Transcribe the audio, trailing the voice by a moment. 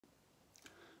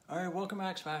Alright, welcome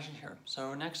back, Sebastian here.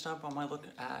 So next up, I might look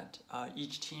at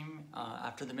each team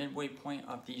after the midway point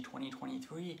of the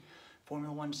 2023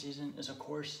 Formula One season is, of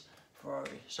course,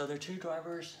 Ferrari. So their two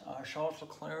drivers, Charles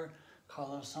Leclerc,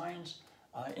 Carlos Sainz,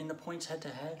 in the points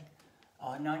head-to-head,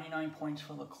 99 points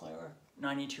for Leclerc,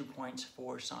 92 points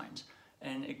for Sainz.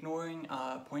 And ignoring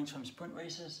points from sprint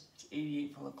races, it's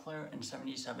 88 for Leclerc and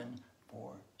 77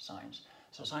 for Sainz.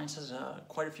 So Sainz has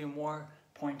quite a few more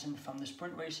points from the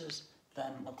sprint races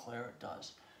than Leclerc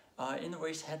does. In the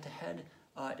race head-to-head,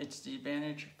 it's the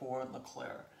advantage for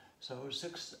Leclerc. So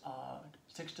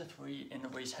 6-3 in the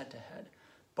race head-to-head.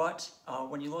 But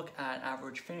when you look at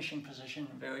average finishing position,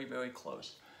 very, very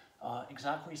close.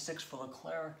 Exactly 6 for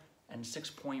Leclerc and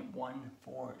 6.1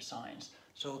 for Sainz.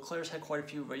 So Leclerc's had quite a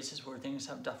few races where things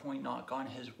have definitely not gone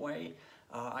his way.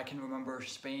 I can remember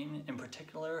Spain in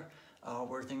particular,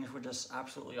 where things were just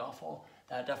absolutely awful.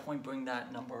 That definitely bring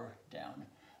that number down.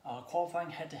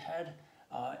 Qualifying head-to-head,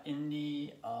 in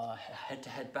the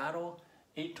head-to-head battle,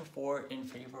 8-4 in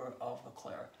favor of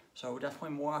Leclerc. So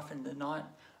definitely more often than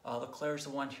not, Leclerc is the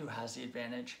one who has the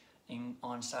advantage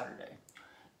on Saturday.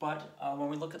 But when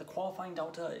we look at the qualifying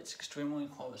delta, it's extremely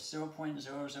close,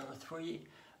 0.003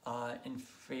 in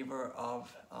favor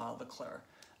of Leclerc.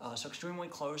 So extremely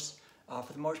close.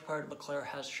 For the most part,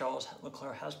 Charles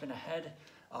Leclerc has been ahead.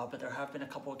 But there have been a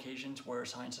couple occasions where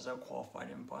Sainz has outqualified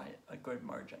him by a good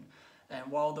margin. And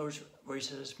while those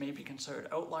races may be considered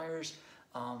outliers,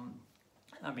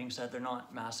 that being said, they're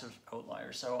not massive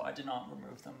outliers, so I did not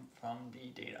remove them from the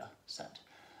data set.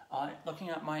 Looking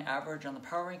at my average on the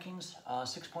power rankings,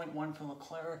 6.1 for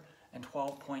Leclerc and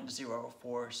 12.0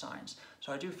 for Sainz.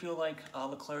 So I do feel like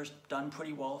Leclerc's done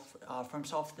pretty well for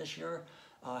himself this year.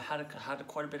 Had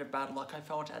quite a bit of bad luck, I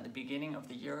felt, at the beginning of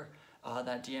the year.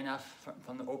 That DNF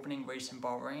from the opening race in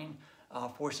Bahrain,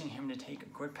 forcing him to take a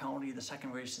grid penalty the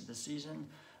second race of the season,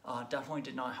 definitely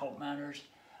did not help matters.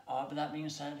 But that being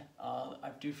said,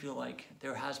 I do feel like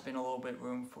there has been a little bit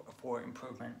room for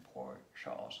improvement for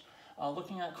Charles.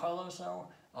 Looking at Carlos though,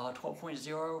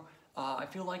 12.0, I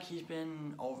feel like he's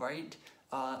been alright.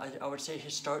 I would say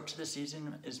his start to the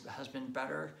season has been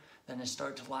better than his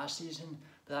start to last season.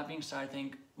 But that being said, I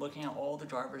think looking at all the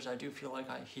drivers, I do feel like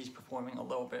he's performing a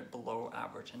little bit below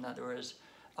average and that there is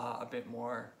a bit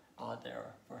more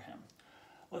there for him.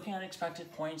 Looking at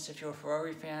expected points, if you're a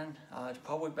Ferrari fan, it's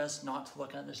probably best not to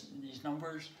look at these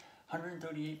numbers.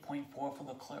 138.4 for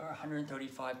Leclerc,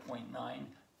 135.9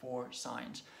 for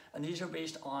Sainz. And these are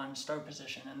based on start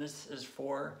position, and this is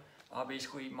for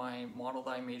basically my model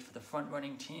that I made for the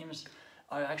front-running teams.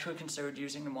 I actually considered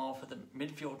using the model for the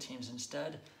midfield teams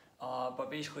instead, but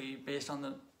basically based on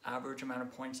the average amount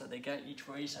of points that they get each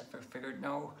race, I figured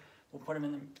no, we'll put them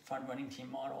in the front-running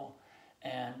team model,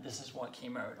 and this is what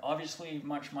came out. Obviously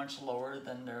much, much lower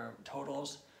than their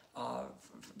totals,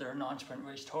 their non-sprint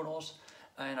race totals,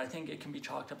 and I think it can be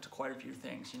chalked up to quite a few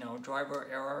things. You know, driver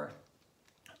error,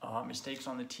 mistakes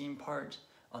on the team's part,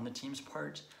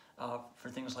 for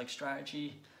things like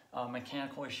strategy,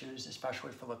 mechanical issues,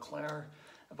 especially for Leclerc.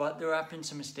 But there have been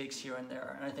some mistakes here and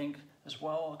there. And I think as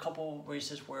well, a couple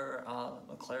races where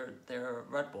Leclerc, their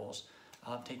Red Bulls,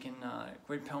 have taken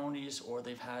grid penalties or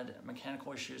they've had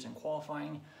mechanical issues in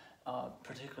qualifying,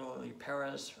 particularly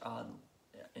Perez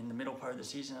in the middle part of the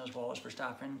season, as well as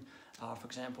Verstappen. For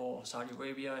example, Saudi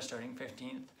Arabia starting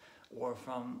 15th, or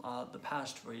from the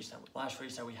last race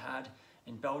that we had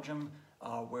in Belgium,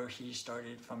 where he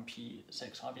started from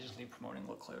P6, obviously promoting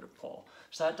Leclerc to pole.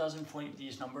 So that does inflate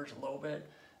these numbers a little bit.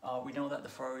 We know that the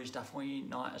Ferrari is definitely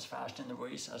not as fast in the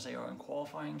race as they are in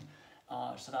qualifying,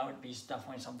 so that would be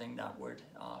definitely something that would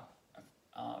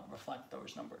reflect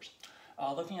those numbers.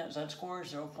 Looking at Z-score,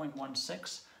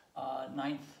 0.16,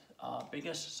 ninth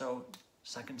biggest, so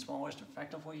second smallest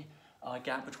effectively.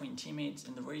 Gap between teammates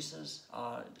in the races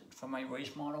from my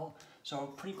race model, so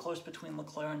pretty close between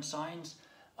Leclerc and Sainz.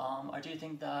 I do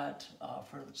think that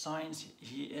for Sainz,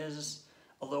 he is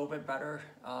a little bit better.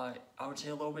 I would say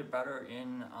a little bit better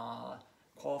in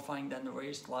qualifying than the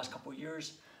race the last couple of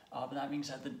years. But that being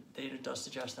said, the data does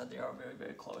suggest that they are very,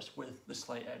 very close with the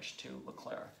slight edge to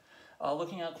Leclerc.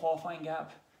 Looking at qualifying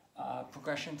gap,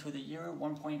 progression through the year,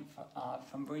 1 point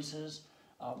from races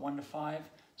 1 to 5,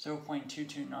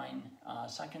 0.229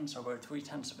 seconds, so about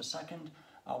 0.3 of a second,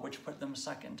 which put them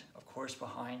second, of course,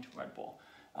 behind Red Bull.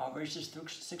 Races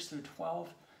 6 through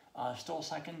 12, still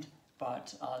second,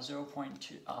 but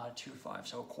 0.25,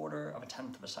 so a quarter of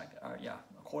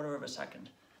a second,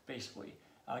 basically,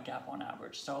 gap on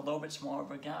average. So a little bit smaller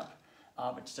of a gap,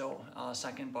 but still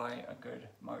second by a good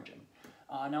margin.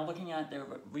 Now looking at their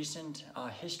recent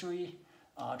history,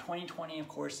 2020, of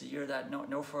course, the year that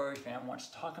no Ferrari fan wants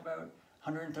to talk about.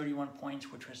 131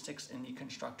 points, which was 6th in the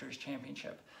Constructors'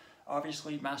 Championship.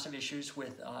 Obviously, massive issues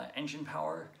with engine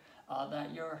power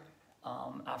that year.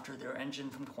 After their engine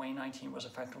from 2019 was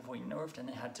effectively nerfed, and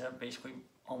they had to basically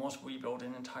almost rebuild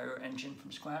an entire engine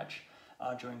from scratch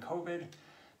during COVID.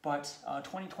 But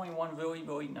 2021,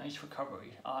 really nice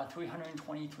recovery.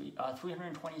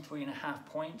 323.5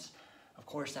 points. Of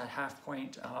course, that half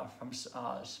point from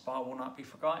Spa will not be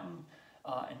forgotten.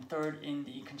 And 3rd in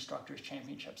the Constructors'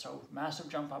 Championship. So massive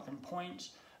jump up in points,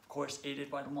 of course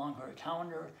aided by the longer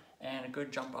calendar, and a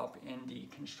good jump up in the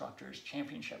Constructors'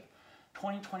 Championship.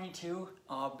 2022,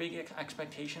 big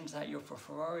expectations that year for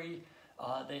Ferrari.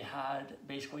 They had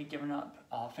basically given up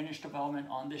finished development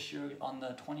on this year on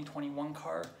the 2021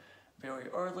 car very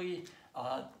early.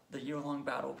 The year-long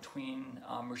battle between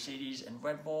Mercedes and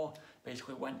Red Bull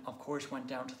basically went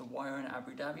down to the wire in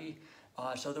Abu Dhabi.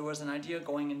 So there was an idea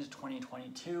going into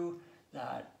 2022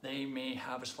 that they may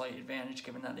have a slight advantage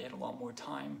given that they had a lot more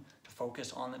time to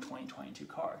focus on the 2022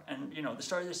 car. And the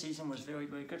start of the season was very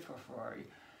good for Ferrari.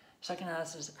 Second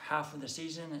half of the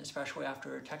season, especially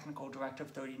after Technical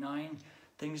Directive 39,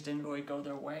 things didn't really go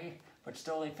their way, but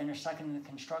still they finished 2nd in the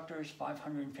Constructors,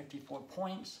 554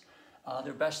 points.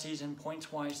 Their best season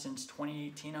points-wise since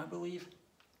 2018, I believe.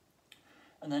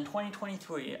 And then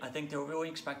 2023, I think they were really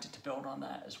expected to build on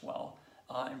that as well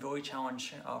and really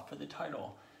challenge for the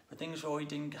title. But things really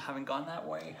haven't gone that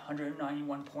way.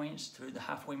 191 points through the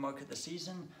halfway mark of the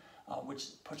season,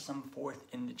 which puts them 4th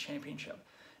in the championship.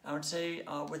 I would say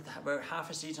with about half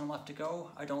a season left to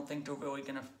go, I don't think they're really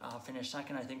going to finish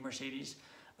 2nd. I think Mercedes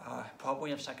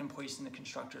probably have 2nd place in the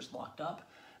Constructors locked up.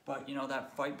 But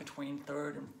that fight between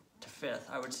 3rd to 5th,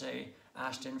 I would say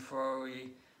Aston,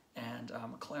 Ferrari, and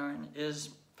McLaren is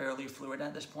fairly fluid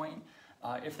at this point.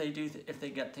 If they do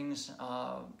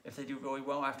really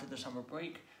well after the summer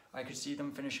break, I could see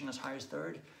them finishing as high as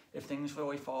 3rd. If things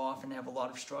really fall off and they have a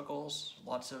lot of struggles,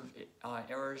 lots of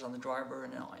errors on the driver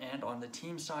and on the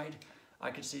team side,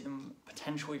 I could see them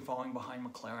potentially falling behind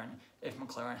McLaren if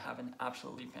McLaren have an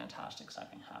absolutely fantastic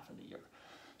second half of the year.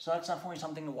 So that's definitely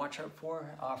something to watch out for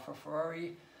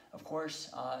Ferrari. Of course,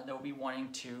 they'll be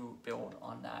wanting to build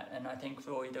on that, and I think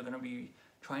really they're going to be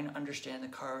trying to understand the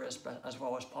car as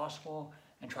well as possible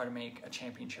and try to make a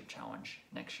championship challenge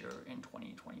next year in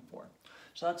 2024.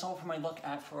 So that's all for my look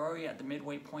at Ferrari at the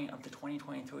midway point of the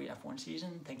 2023 F1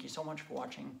 season. Thank you so much for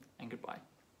watching, and goodbye.